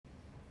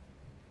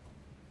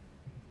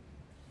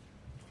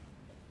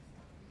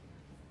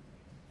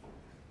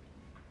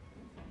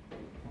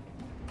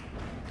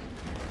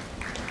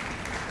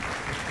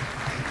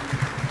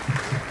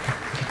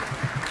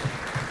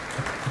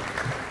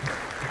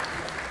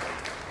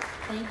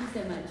Thank you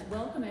so much.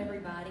 Welcome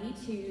everybody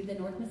to the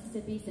North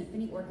Mississippi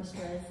Symphony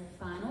Orchestra's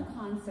final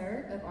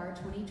concert of our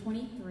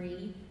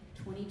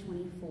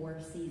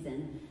 2023-2024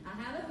 season. I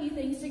have a few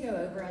things to go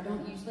over. I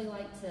don't usually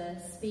like to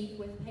speak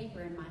with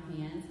paper in my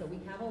hands, but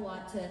we have a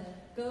lot to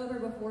go over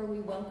before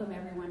we welcome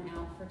everyone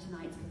out for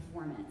tonight's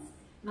performance.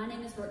 My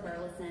name is Brooke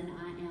Burleson.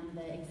 I am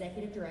the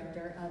Executive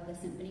Director of the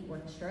Symphony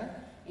Orchestra,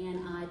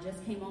 and I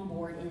just came on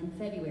board in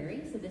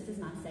February, so this is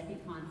my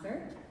second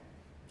concert.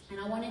 And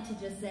I wanted to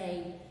just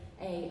say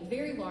a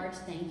very large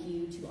thank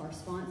you to our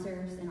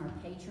sponsors and our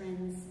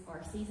patrons,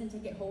 our season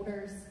ticket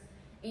holders,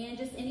 and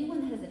just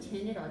anyone that has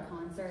attended our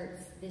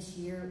concerts this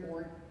year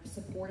or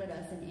supported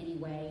us in any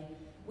way.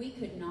 We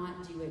could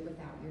not do it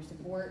without your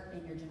support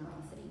and your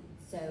generosity.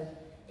 So,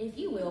 if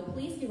you will,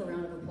 please give a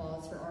round of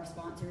applause for our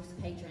sponsors,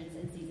 patrons,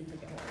 and season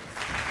ticket holders.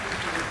 Thank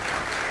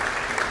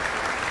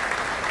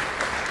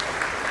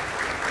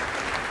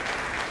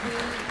you.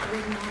 We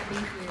would not be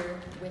here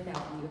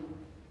without you.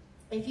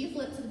 If you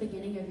flip to the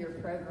beginning of your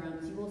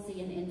programs, you will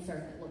see an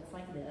insert that looks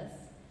like this.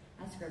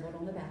 I scribbled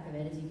on the back of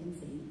it, as you can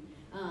see.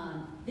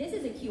 This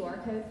is a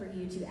QR code for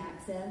you to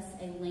access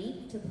a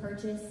link to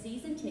purchase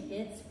season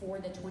tickets for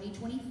the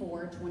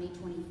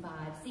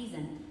 2024-2025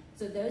 season.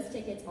 So those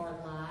tickets are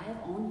live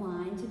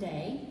online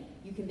today.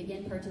 You can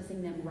begin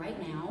purchasing them right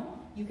now.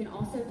 You can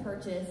also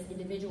purchase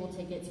individual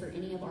tickets for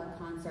any of our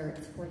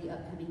concerts for the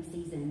upcoming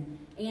season.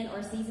 And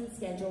our season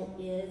schedule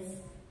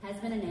has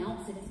been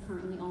announced. It is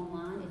currently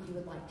online if you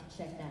would like to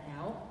check that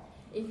out.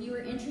 If you are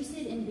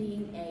interested in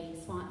being a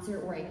sponsor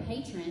or a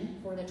patron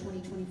for the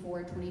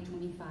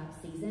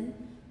 2024-2025 season,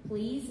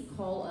 please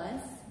call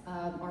us.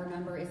 Our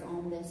number is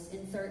on this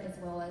insert as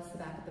well as the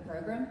back of the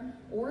program,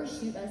 or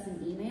shoot us an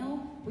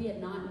email. We have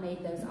not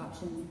made those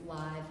options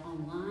live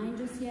online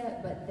just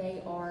yet, but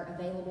they are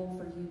available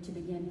for you to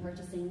begin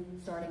purchasing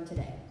starting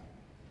today.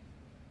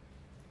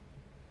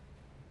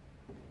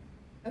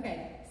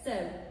 Okay,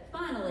 so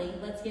finally,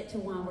 let's get to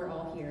why we're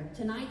all here.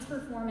 Tonight's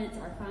performance,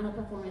 our final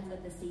performance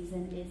of the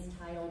season, is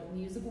titled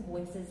Musical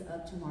Voices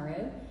of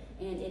Tomorrow,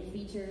 and it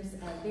features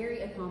a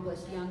very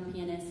accomplished young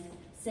pianist,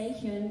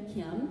 Saehyun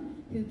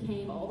Kim, who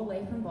came all the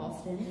way from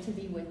Boston to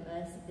be with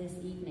us this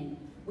evening.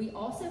 We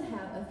also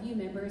have a few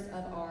members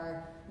of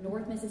our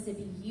North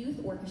Mississippi Youth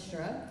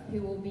Orchestra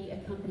who will be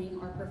accompanying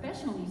our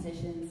professional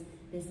musicians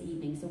this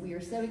evening. So we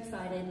are so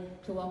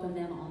excited to welcome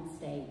them on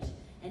stage.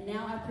 And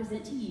now I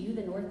present to you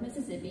the North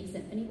Mississippi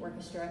Symphony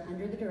Orchestra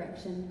under the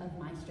direction of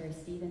Maestro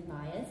Stephen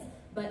Bias.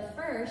 But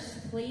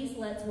first, please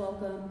let's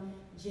welcome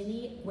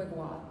Jenny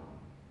Wigwa.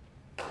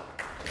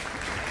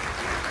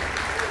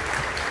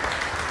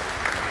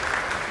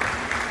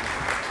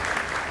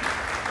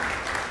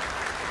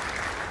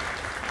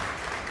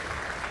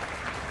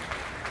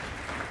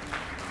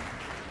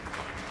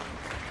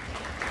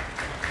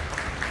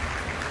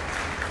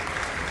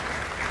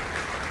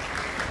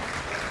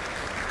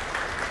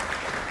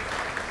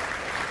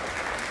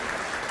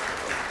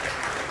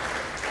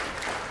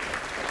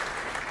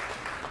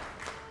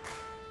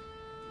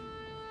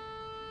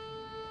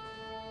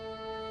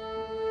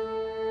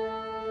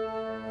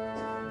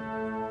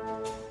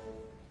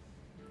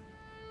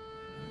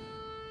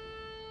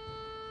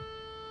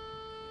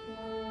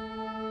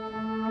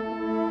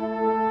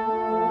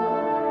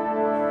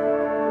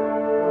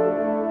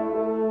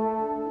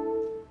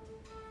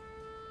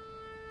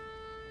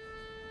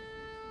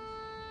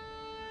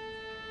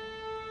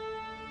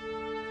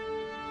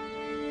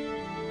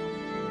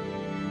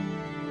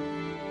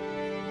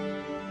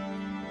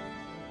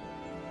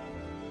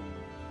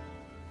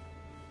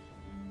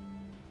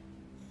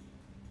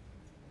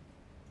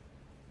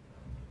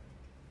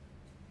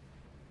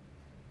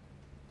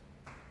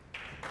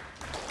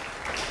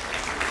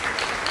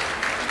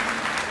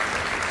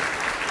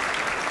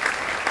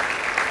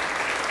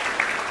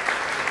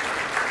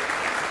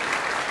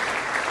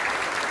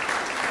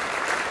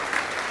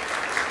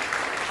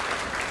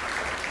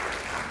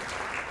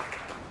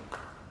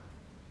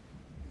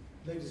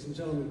 Ladies and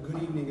gentlemen,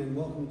 good evening and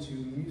welcome to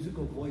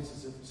Musical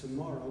Voices of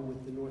Tomorrow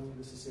with the North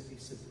Mississippi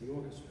Symphony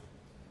Orchestra.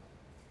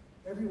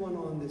 Everyone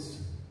on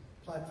this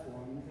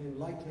platform, and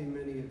likely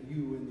many of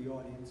you in the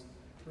audience,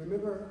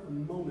 remember a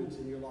moment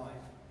in your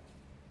life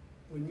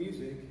when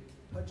music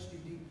touched you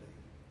deeply.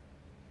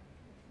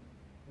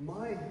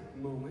 My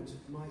moment,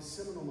 my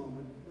seminal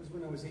moment, was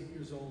when I was 8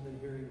 years old and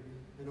hearing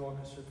an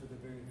orchestra for the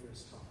very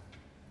first time.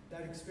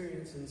 That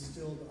experience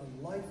instilled a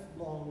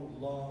lifelong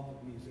love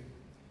of music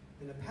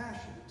and a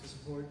passion to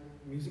support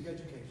music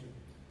education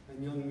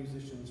and young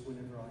musicians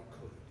whenever I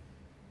could.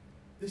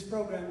 This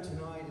program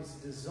tonight is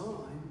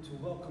designed to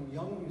welcome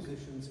young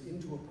musicians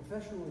into a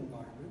professional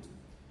environment,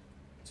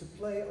 to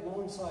play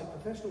alongside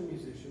professional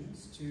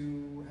musicians,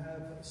 to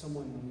have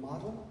someone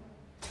model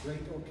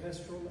great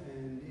orchestral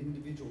and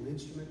individual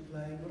instrument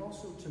playing, but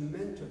also to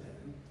mentor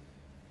them.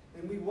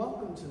 And we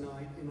welcome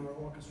tonight in our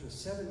orchestra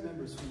 7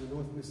 members from the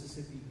North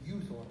Mississippi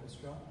Youth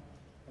Orchestra,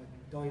 a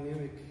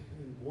dynamic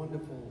and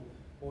wonderful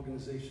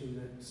organization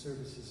that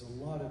services a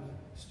lot of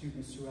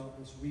students throughout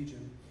this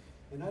region.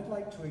 And I'd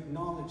like to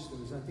acknowledge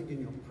those. I think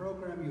in your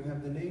program you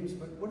have the names,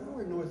 but what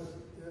our North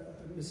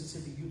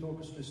Mississippi Youth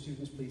Orchestra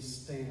students please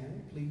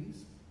stand,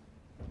 please?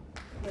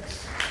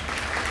 Let's...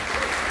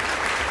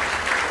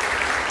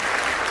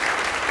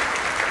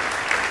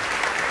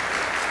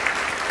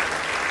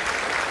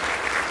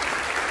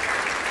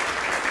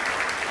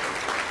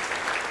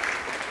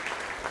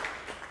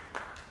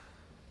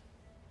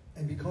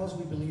 And because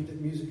we believe that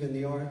music and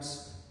the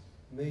arts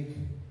make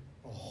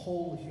a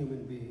whole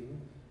human being,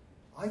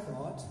 I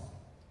thought,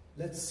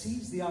 let's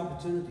seize the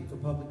opportunity for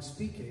public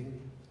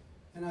speaking,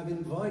 and I've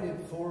invited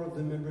 4 of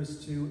the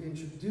members to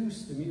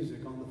introduce the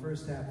music on the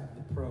first half of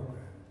the program.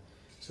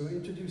 So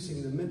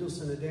introducing the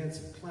Mendelssohn A Dance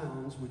of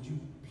Clowns, would you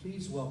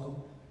please welcome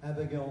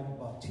Abigail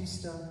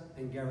Bautista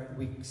and Garrett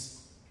Weeks.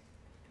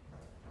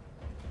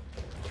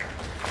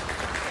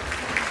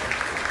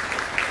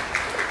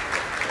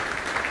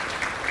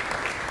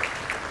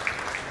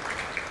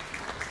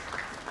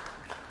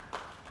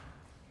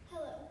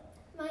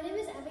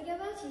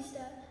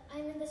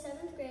 I'm in the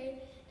 7th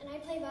grade, and I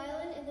play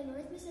violin in the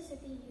North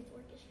Mississippi Youth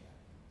Orchestra.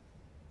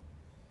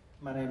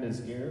 My name is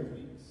Garrett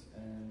Weeks,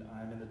 and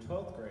I'm in the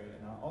 12th grade,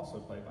 and I also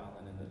play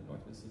violin in the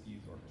North Mississippi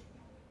Youth Orchestra.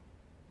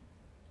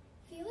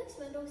 Felix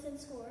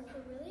Mendelssohn's score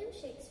for William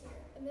Shakespeare,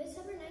 A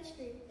Midsummer Night's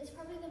Dream, is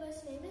probably the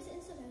most famous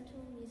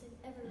incidental music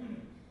ever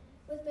written,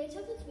 with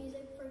Beethoven's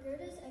music for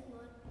Goethe's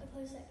Egmont a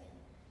close second.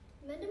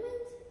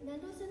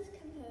 Mendelssohn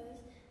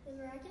composed the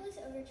Miraculous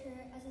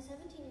Overture as a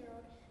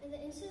 17-year-old, and the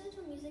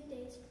incidental music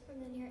dates from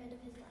the near end of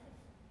his life.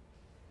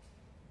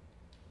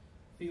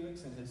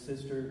 Felix and his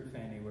sister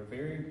Fanny were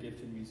very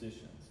gifted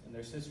musicians, and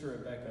their sister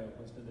Rebecca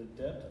was an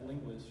adept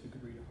linguist who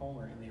could read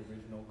Homer in the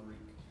original Greek.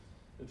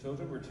 The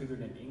children were tutored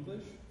in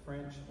English,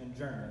 French, and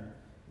German,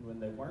 and when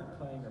they weren't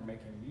playing or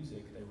making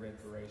music, they read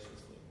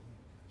voraciously.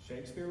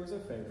 Shakespeare was a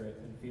favorite,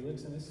 and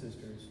Felix and his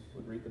sisters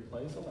would read the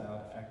plays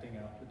aloud, acting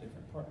out the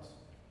different parts.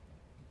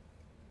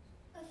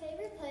 A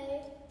favorite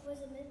play was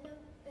A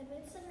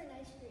Midsummer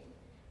Night's Dream,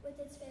 with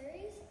its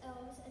fairies,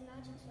 elves, and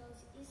magic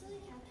spells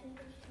easily capturing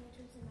the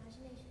children's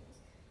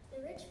imaginations.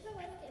 The rich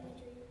poetic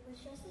imagery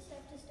was just the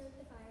stuff to stoke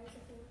the fires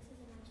of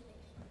Felix's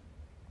imagination.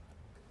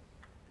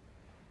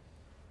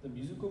 The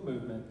musical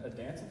movement, A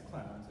Dance of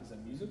Clowns, is a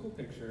musical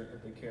picture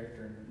of the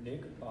character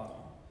Nick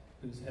Bottom,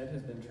 whose head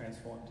has been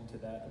transformed into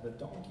that of a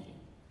donkey.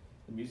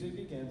 The music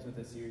begins with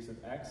a series of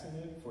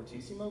accented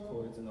fortissimo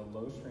chords in the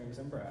low strings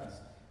and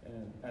brass,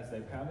 and as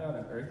they pound out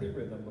an earthy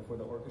rhythm before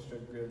the orchestra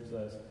gives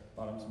us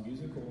Bottom's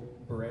musical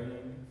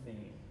braying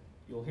theme.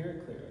 You'll hear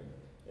it clearly.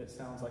 It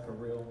sounds like a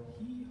real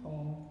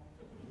hee-haw.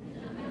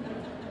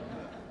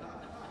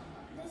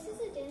 This is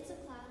A Dance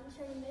of Clowns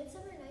from A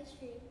Midsummer Night's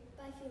Dream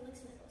by Felix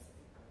Mendelssohn.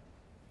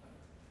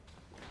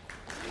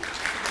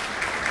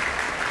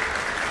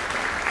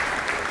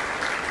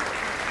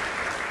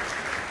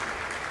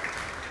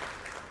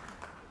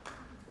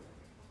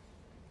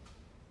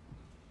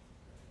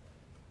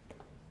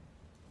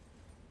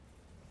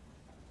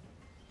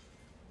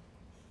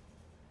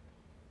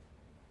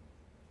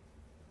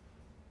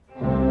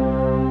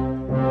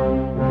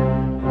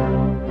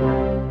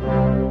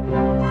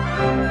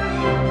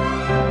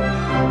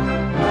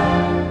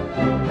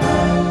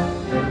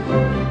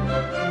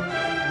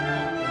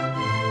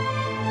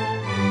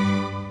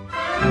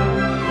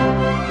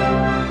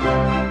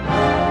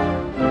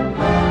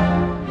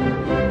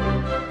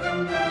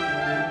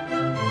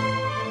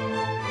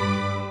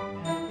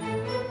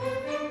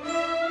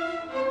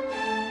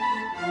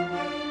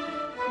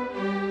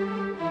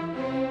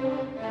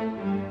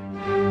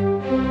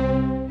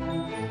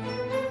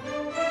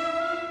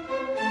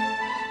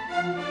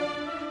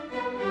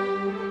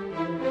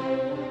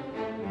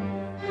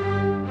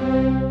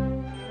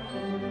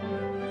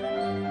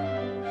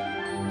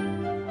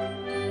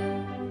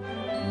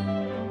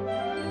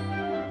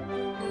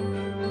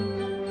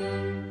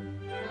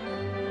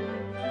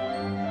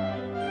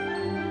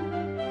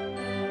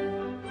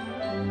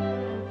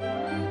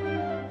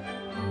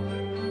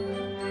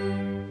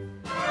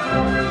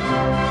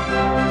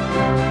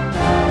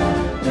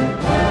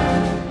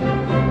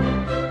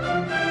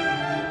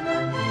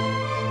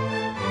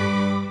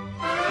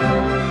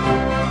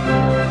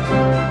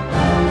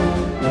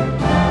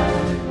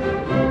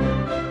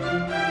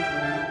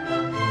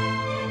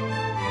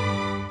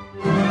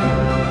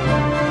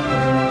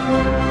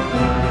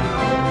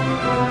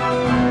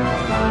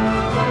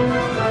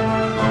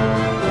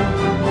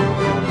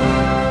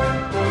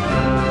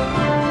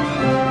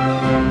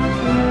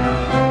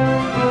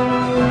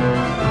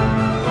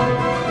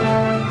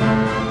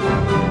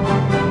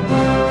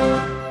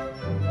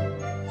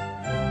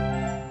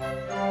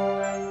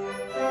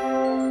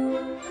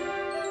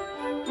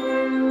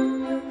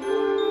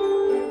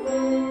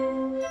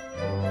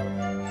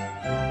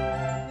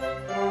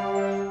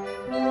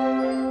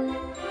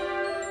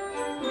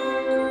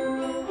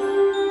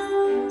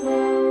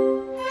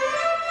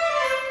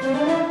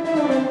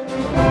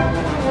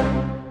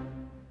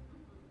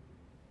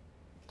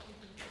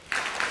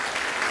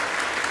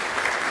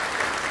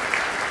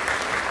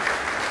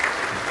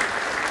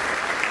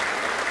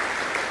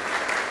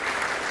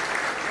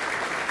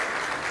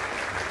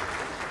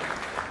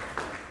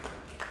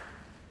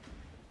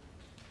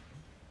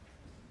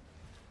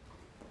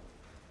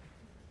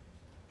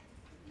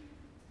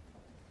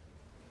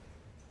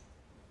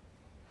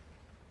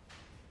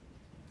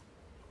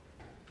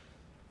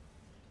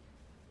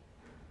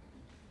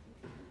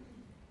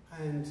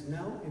 And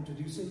now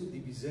introducing the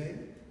Bizet,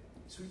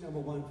 Suite Number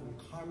 1 from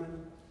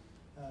Carmen.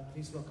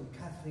 Please welcome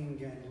Kathleen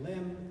Gan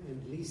Lim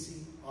and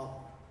Lisi Oliver.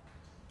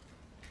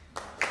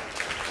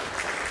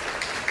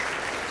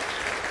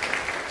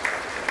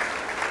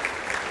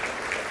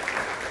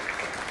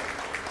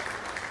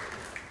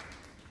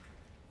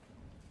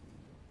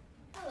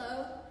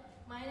 Hello,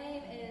 my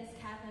name is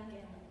Kathleen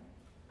Gan Lim.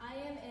 I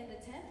am in the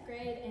 10th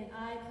grade and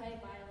I play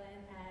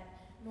violin at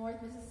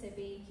North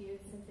Mississippi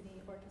Youth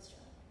Symphony Orchestra.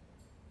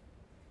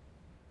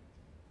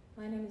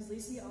 My name is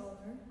Lisi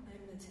Oliver. I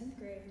am in the 10th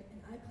grade and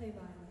I play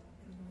violin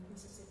in the North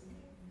Mississippi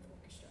Youth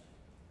Orchestra.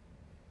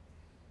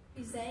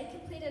 Bizet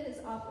completed his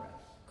opera,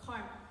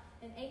 Carmen,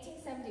 in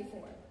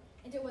 1874,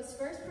 and it was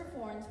first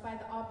performed by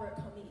the Opera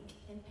Comique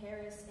in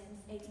Paris in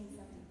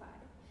 1875.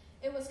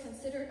 It was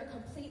considered a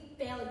complete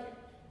failure,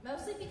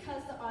 mostly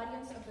because the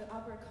audience of the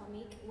Opera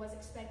Comique was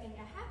expecting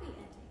a happy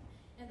ending,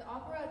 and the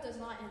opera does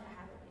not end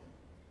happily.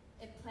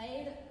 It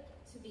played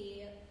to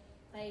be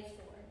played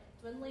for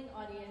dwindling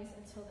audience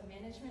until the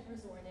management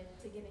resorted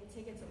to giving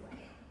tickets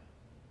away.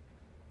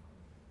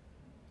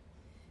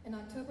 In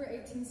October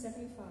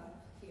 1875,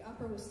 the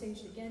opera was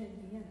staged again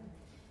in Vienna,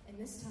 and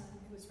this time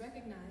it was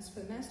recognized for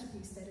the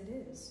masterpiece that it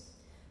is.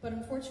 But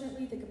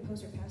unfortunately, the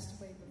composer passed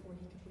away before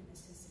he could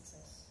witness his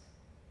success.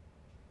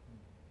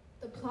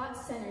 The plot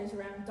centers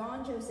around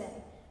Don Jose,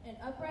 an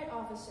upright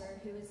officer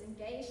who is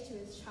engaged to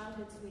his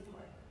childhood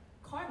sweetheart.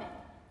 Carmen,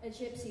 a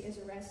gypsy, is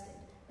arrested,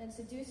 then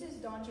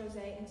seduces Don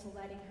Jose into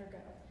letting her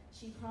go.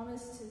 She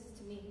promises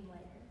to meet him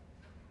later.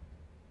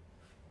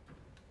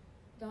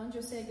 Don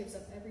Jose gives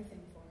up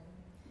everything for her,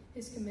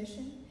 his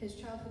commission, his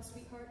childhood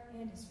sweetheart,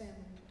 and his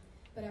family.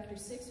 But after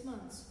 6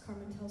 months,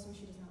 Carmen tells him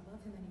she does not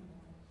love him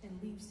anymore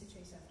and leaves to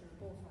chase after a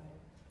bullfighter.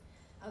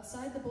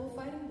 Outside the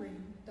bullfighting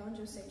ring, Don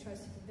Jose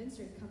tries to convince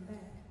her to come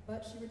back,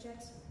 but she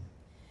rejects him.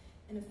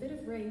 In a fit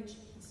of rage,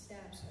 he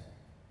stabs her.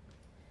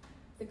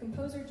 The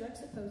composer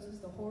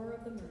juxtaposes the horror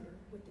of the murder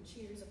with the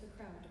cheers of the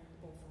crowd during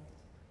the bullfight.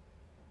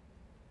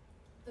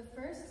 The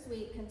first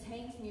suite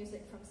contains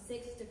music from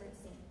 6 different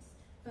scenes,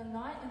 but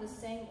not in the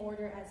same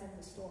order as in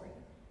the story.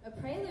 A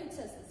prelude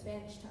sets the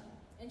Spanish tone,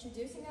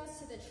 introducing us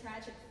to the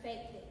tragic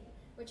fate theme,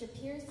 which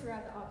appears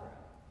throughout the opera.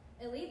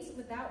 It leads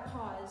without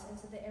pause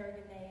into the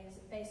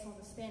Aragonese based on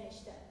the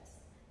Spanish text,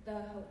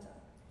 the Jota.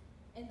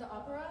 In the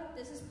opera,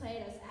 this is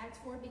played as Act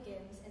 4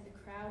 begins and the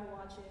crowd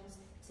watches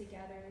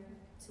together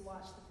to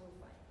watch the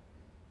bullfight.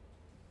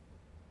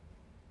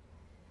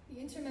 The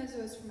intermezzo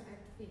is from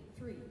Act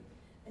 3,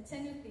 a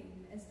tenor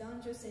theme as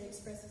Don Jose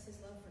expresses his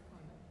love for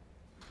Carmen.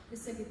 The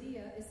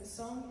seguidilla is the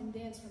song and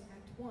dance from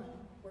Act 1,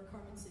 where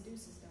Carmen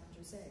seduces Don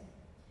Jose,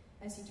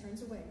 as he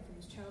turns away from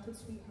his childhood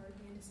sweetheart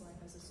and his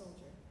life as a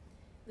soldier.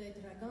 Le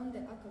Dragon de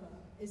Alcalá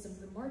is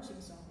the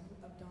marching song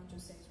of Don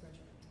Jose's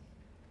regiment.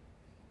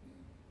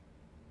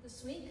 The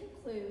suite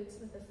concludes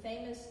with the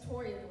famous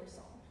Toreador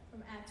song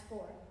from Act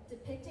 4,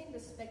 depicting the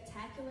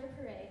spectacular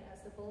parade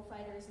as the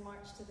bullfighters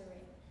march to the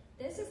ring.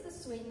 This is the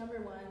Suite Number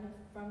 1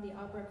 from the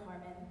opera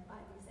Carmen by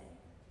Bizet.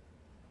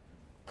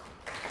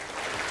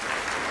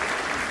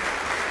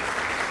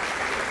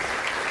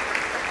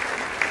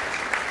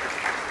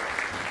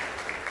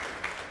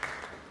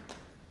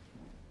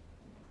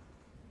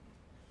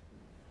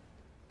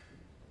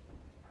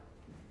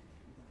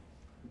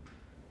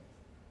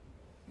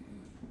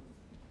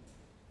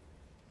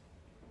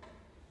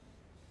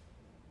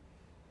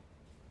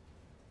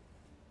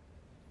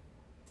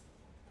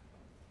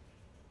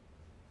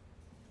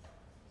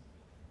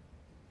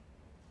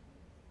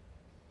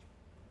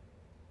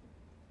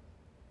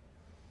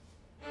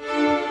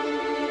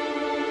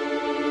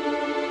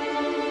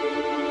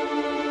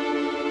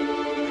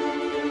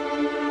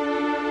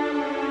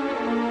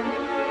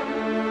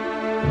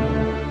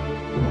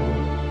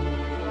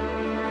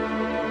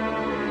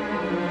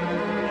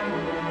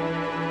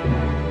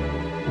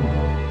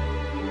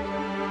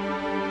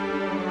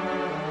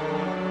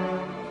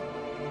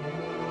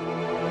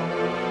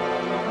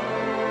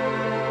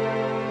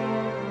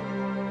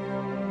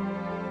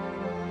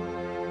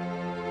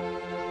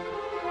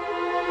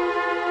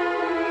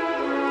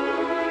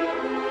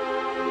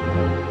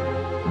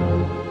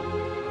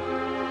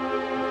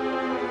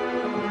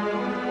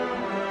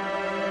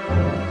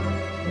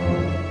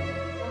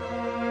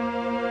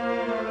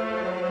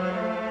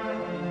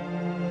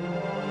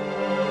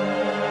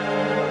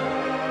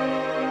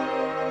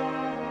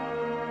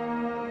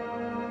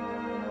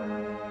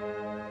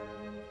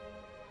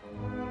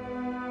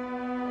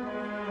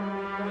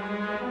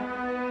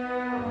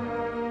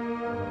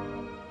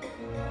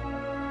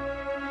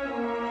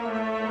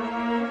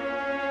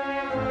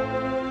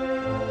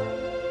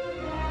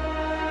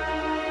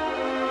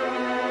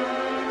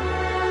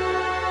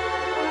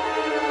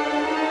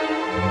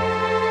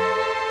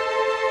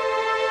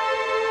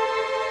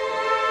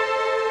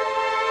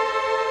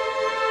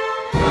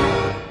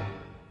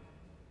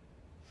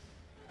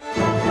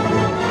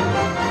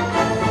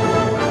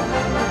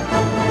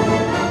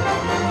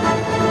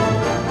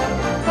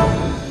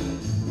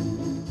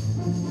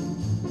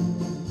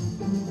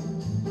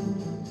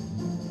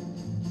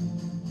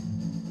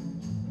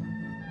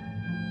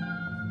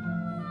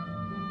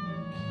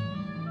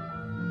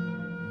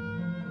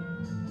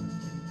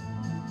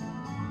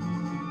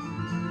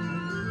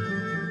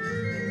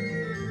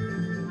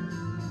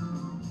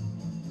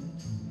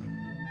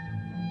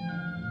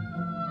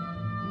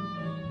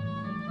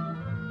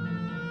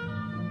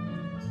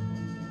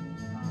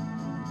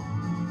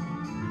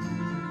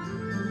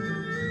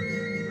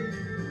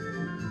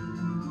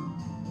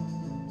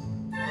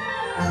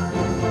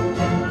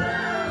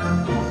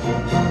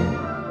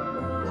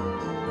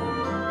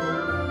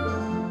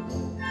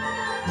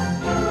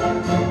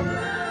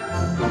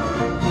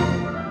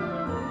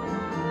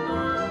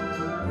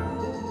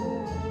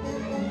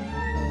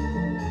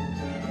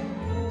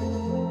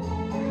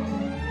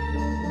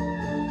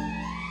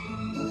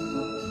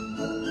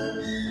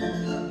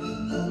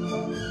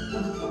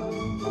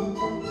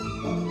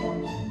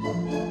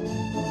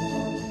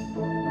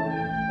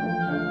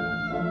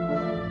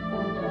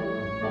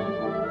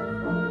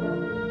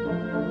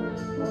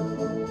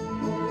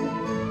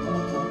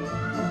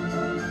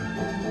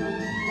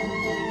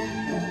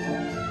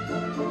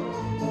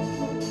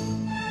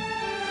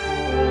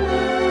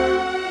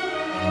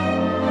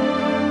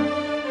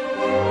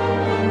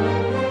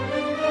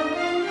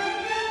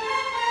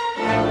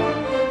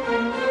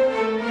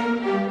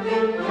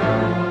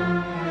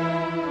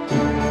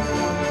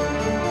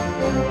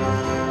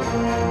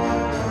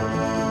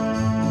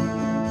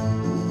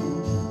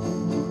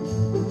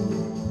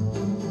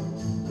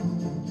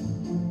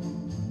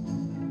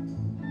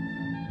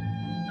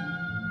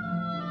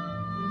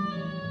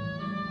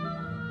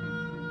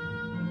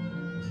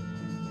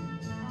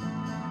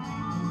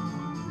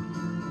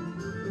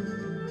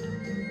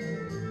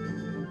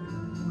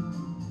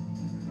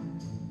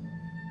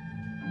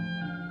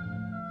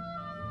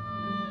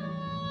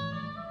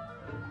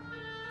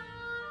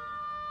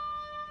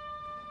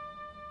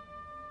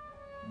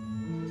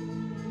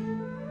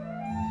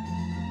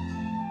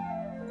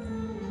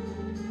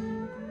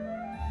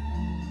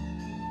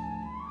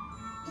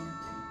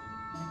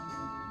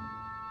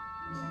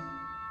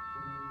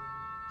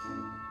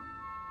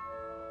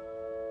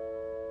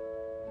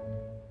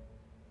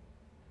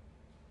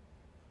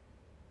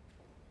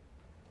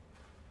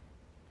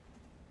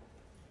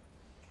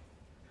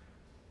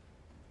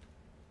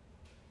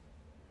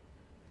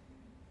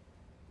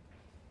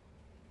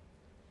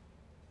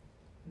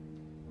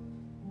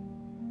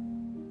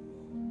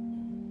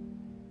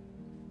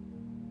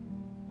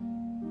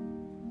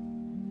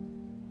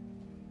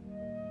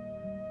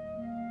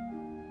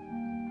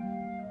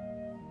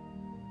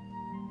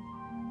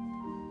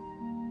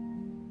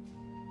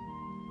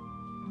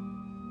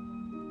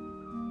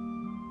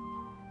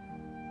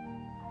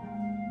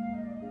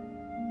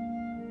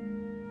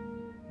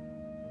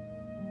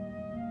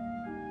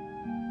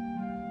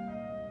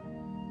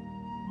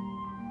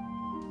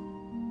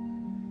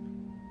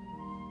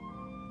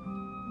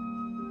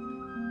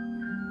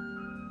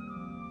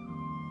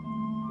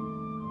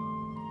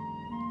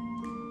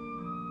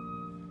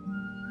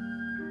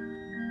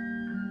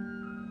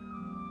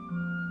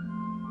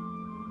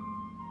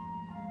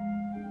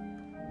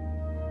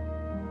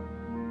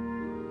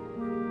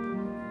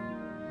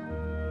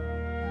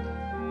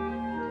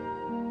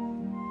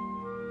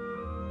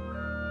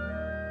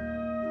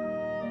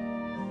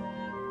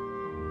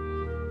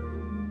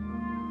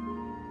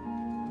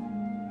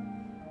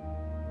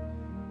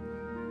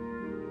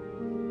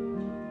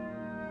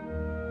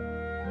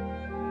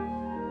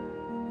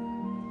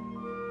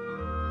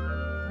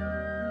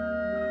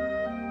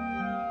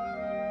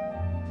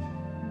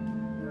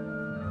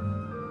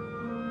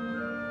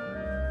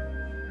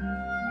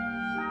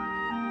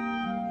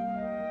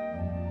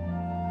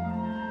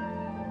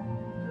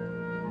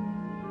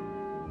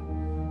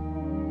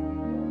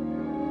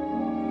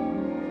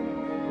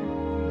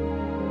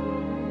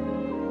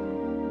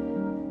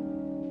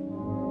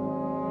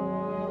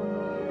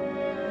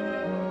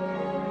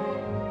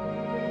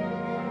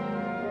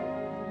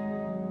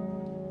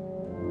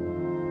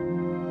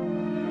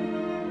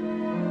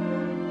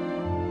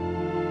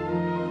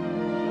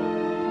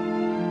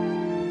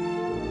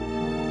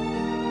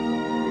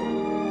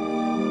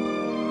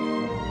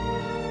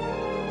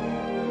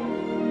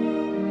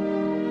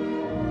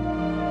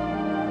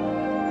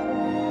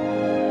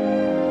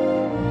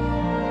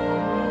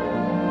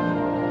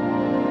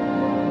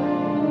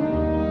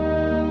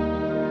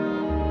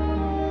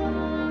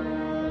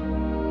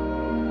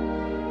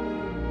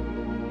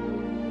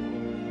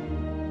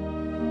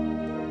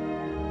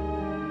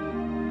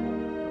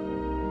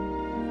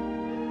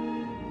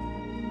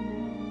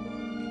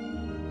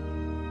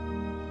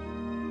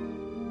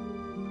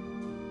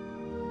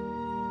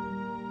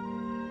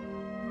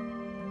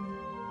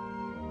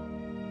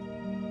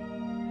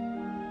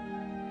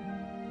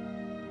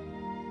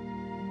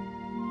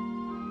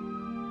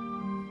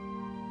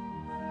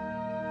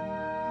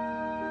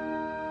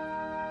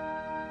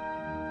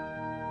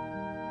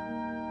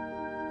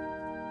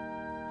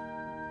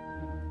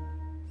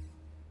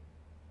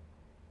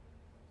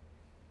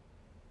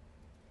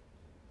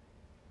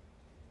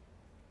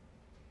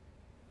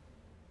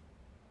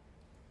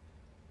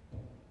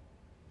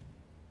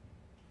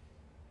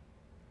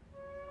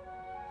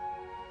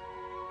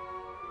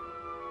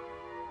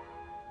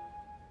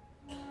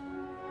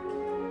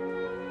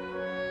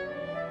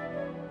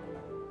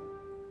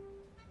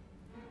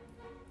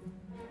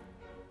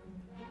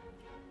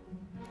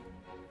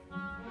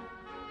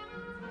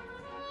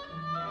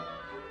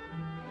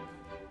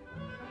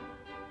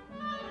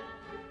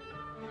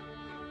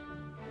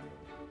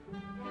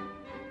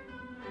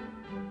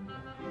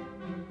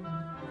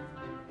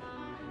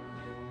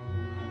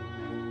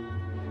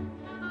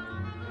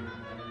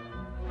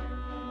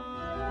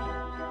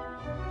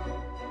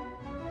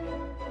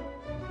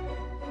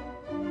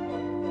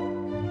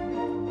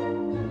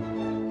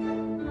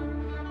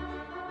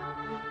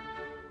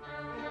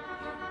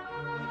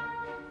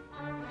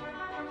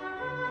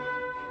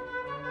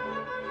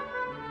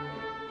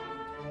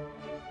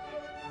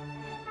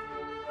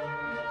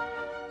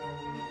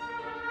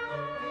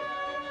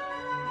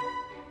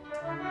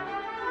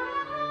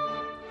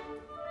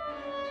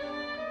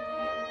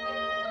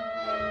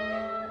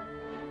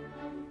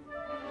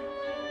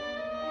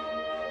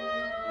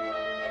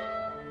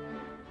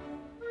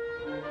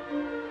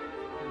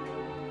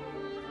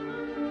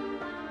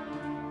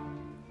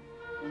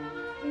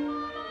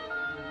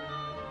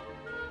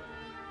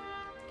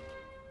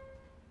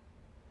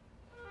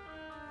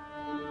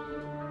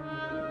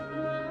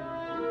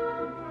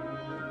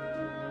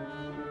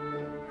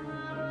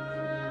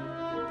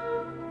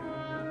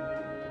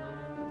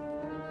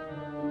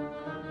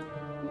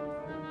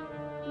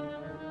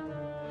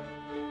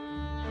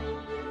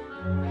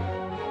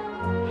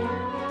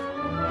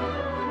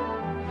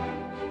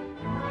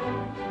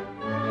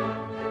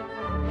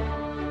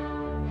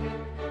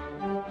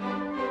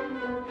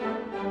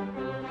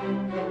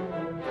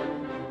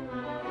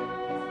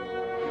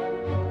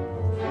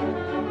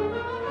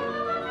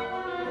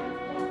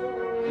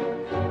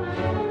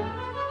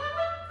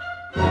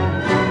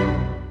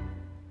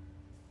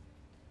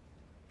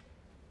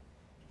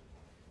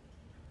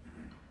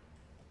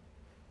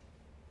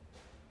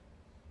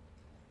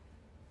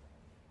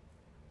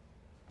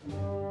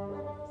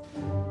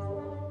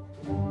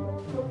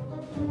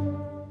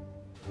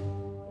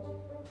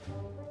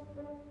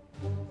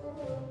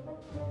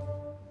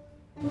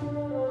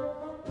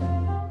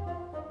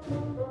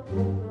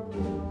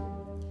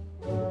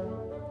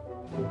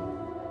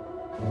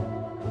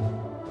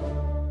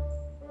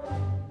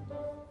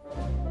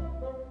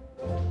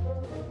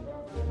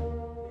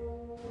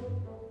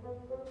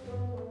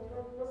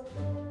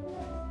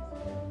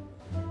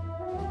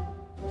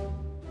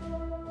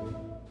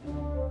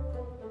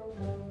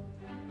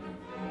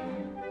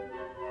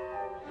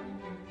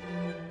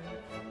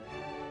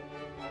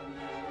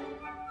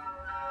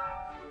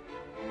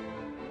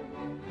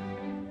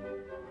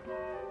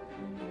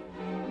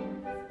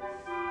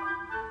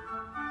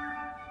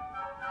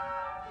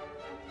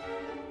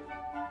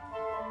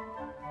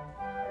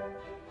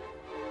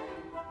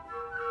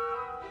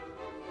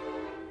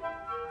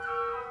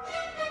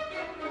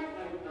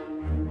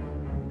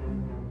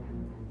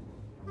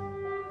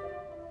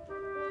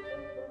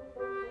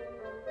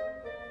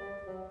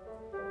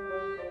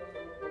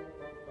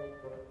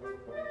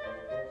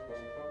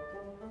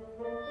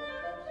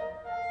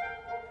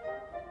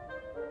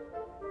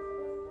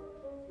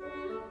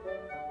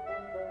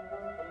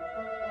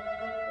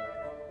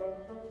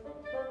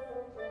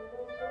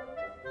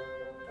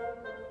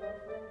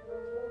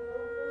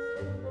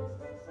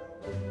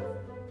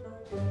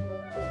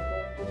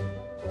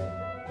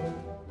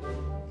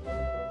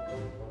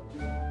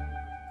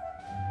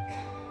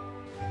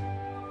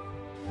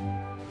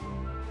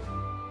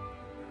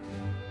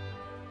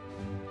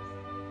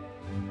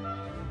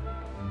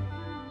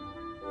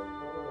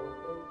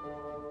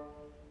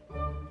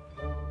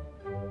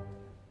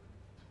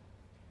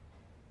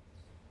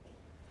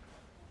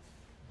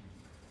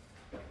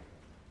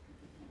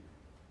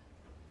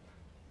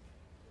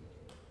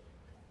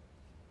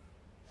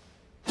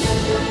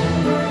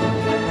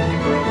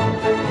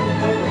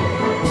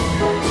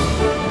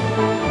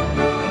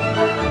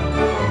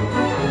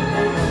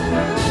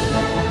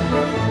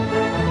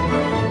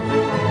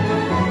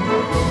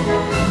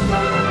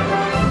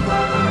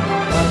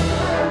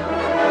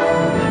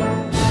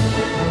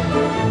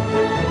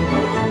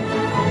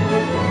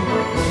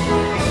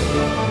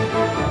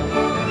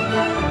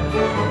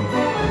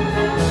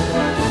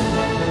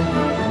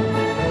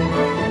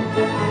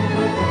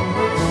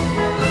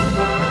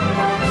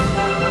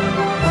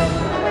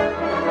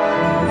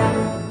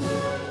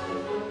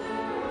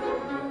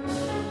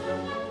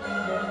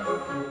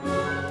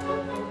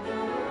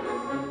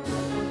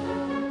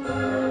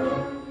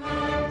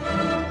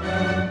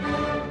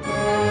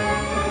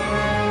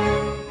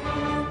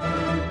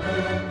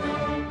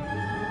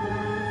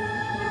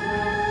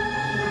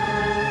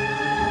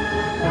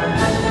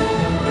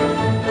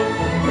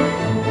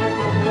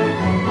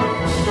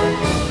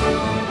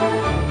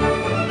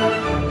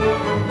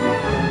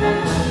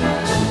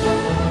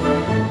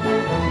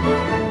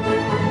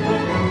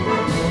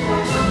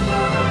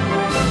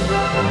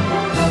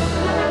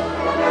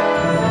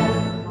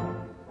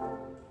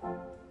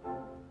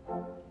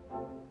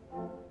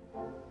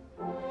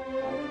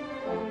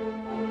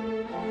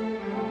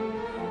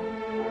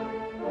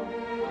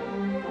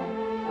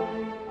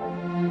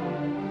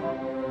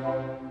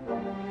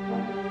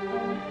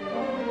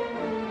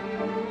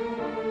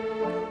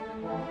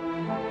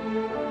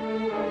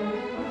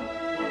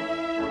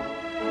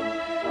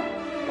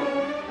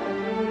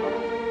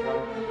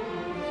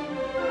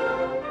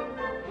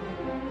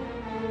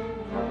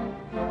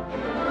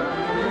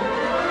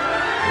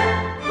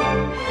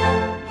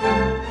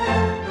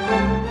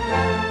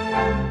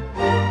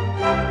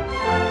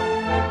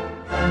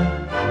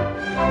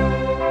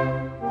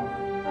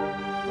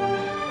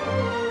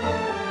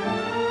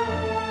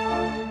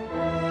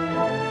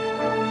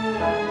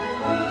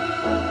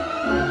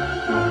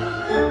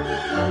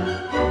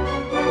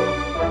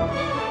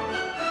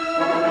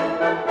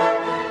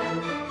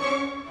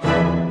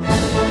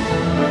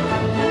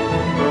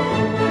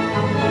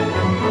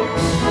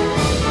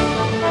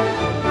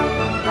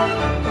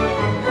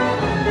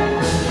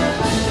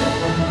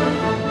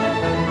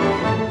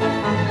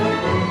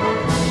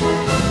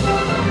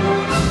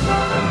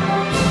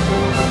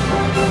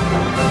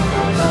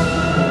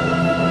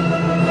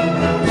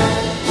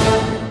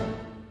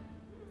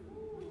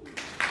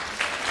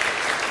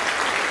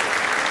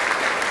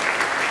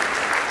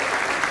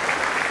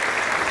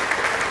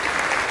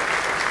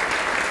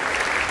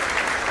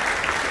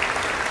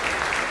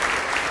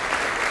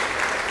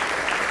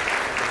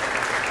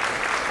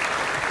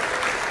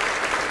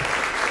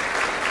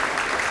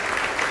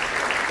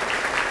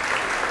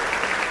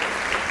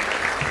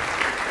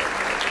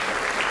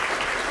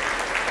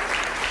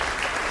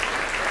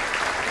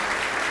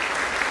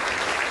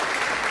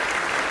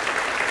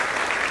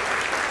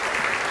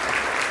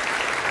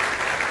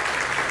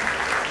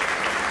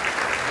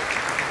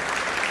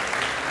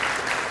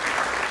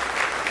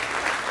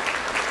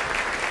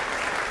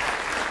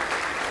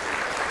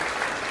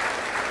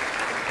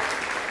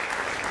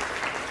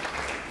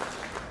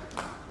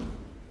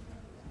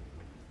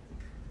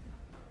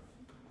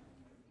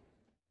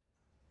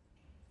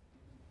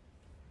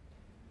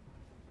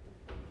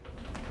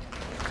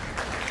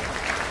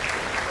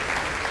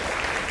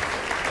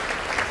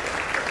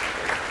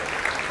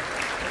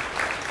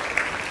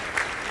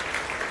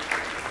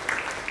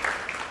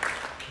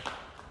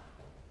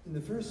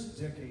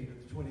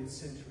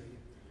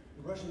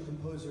 Russian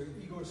composer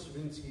Igor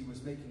Stravinsky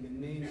was making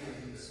a name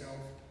for himself,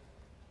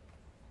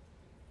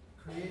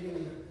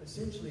 creating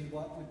essentially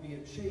what would be a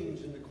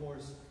change in the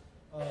course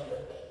of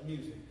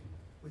music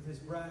with his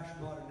brash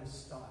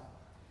modernist style.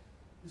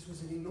 This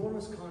was an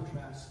enormous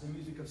contrast to the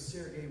music of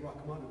Sergei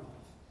Rachmaninoff.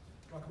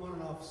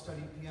 Rachmaninoff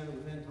studied piano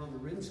with Anton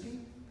Mariinsky,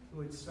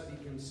 who had studied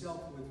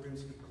himself with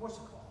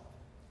Rimsky-Korsakov,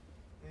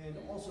 and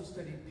also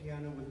studied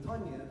piano with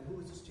Tanev, who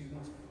was a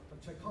student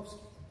of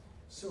Tchaikovsky.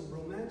 So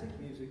romantic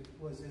music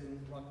was in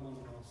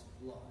Rachmaninoff's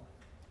blood.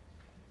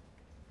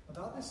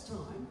 About this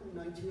time, in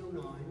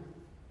 1909,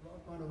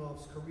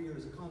 Rachmaninoff's career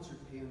as a concert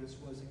pianist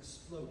was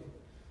exploding.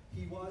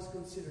 He was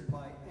considered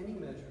by any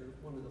measure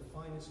one of the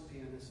finest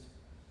pianists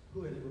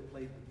who had ever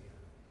played the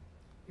piano.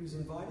 He was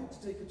invited to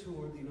take a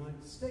tour of the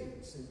United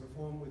States and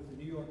perform with the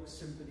New York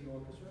Symphony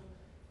Orchestra,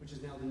 which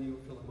is now the New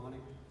York Philharmonic,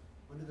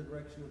 under the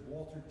direction of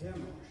Walter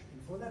Damrosch. And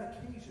for that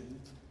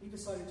occasion, he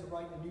decided to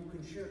write a new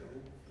concerto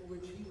for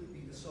which he would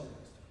be the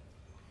soloist.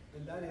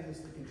 And that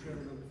is the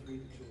Concerto No. 3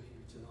 that you'll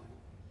hear tonight.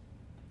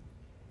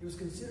 It was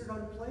considered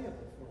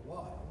unplayable for a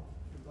while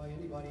by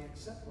anybody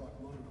except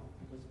Rachmaninoff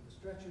because of the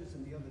stretches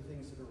and the other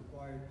things that are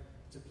required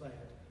to play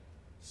it.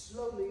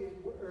 Slowly, it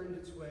earned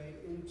its way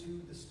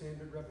into the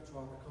standard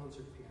repertoire for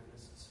concert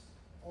pianists,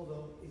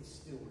 although it's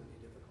still really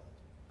difficult.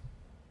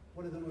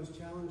 One of the most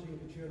challenging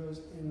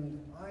concertos, and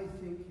I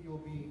think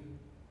you'll be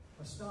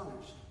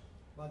astonished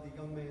by the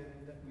young man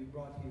that we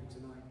brought here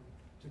tonight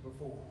to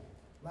perform.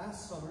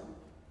 Last summer,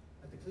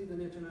 at the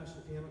Cleveland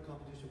International Piano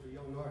Competition for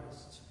Young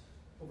Artists,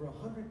 over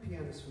 100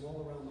 pianists from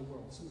all around the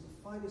world, some of the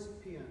finest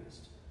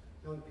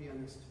young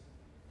pianists,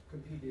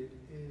 competed,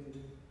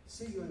 and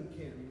Saehyun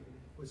Kim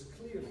was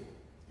clearly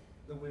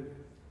the winner.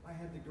 I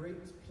had the great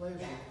pleasure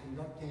of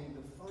conducting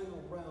the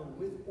final round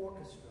with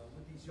orchestra,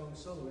 with these young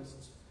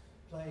soloists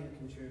playing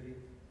concerti,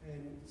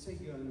 and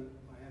Saehyun,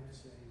 I have to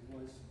say,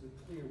 was the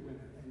clear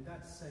winner, and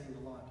that's saying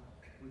a lot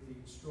with the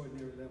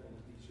extraordinary level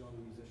of these young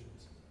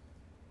musicians.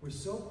 We're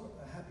so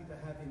happy to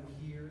have him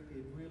here.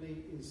 It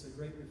really is a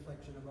great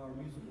reflection of our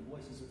musical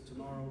voices of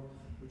tomorrow.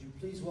 Would you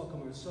please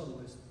welcome our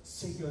soloist,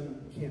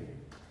 Saehyun Kim.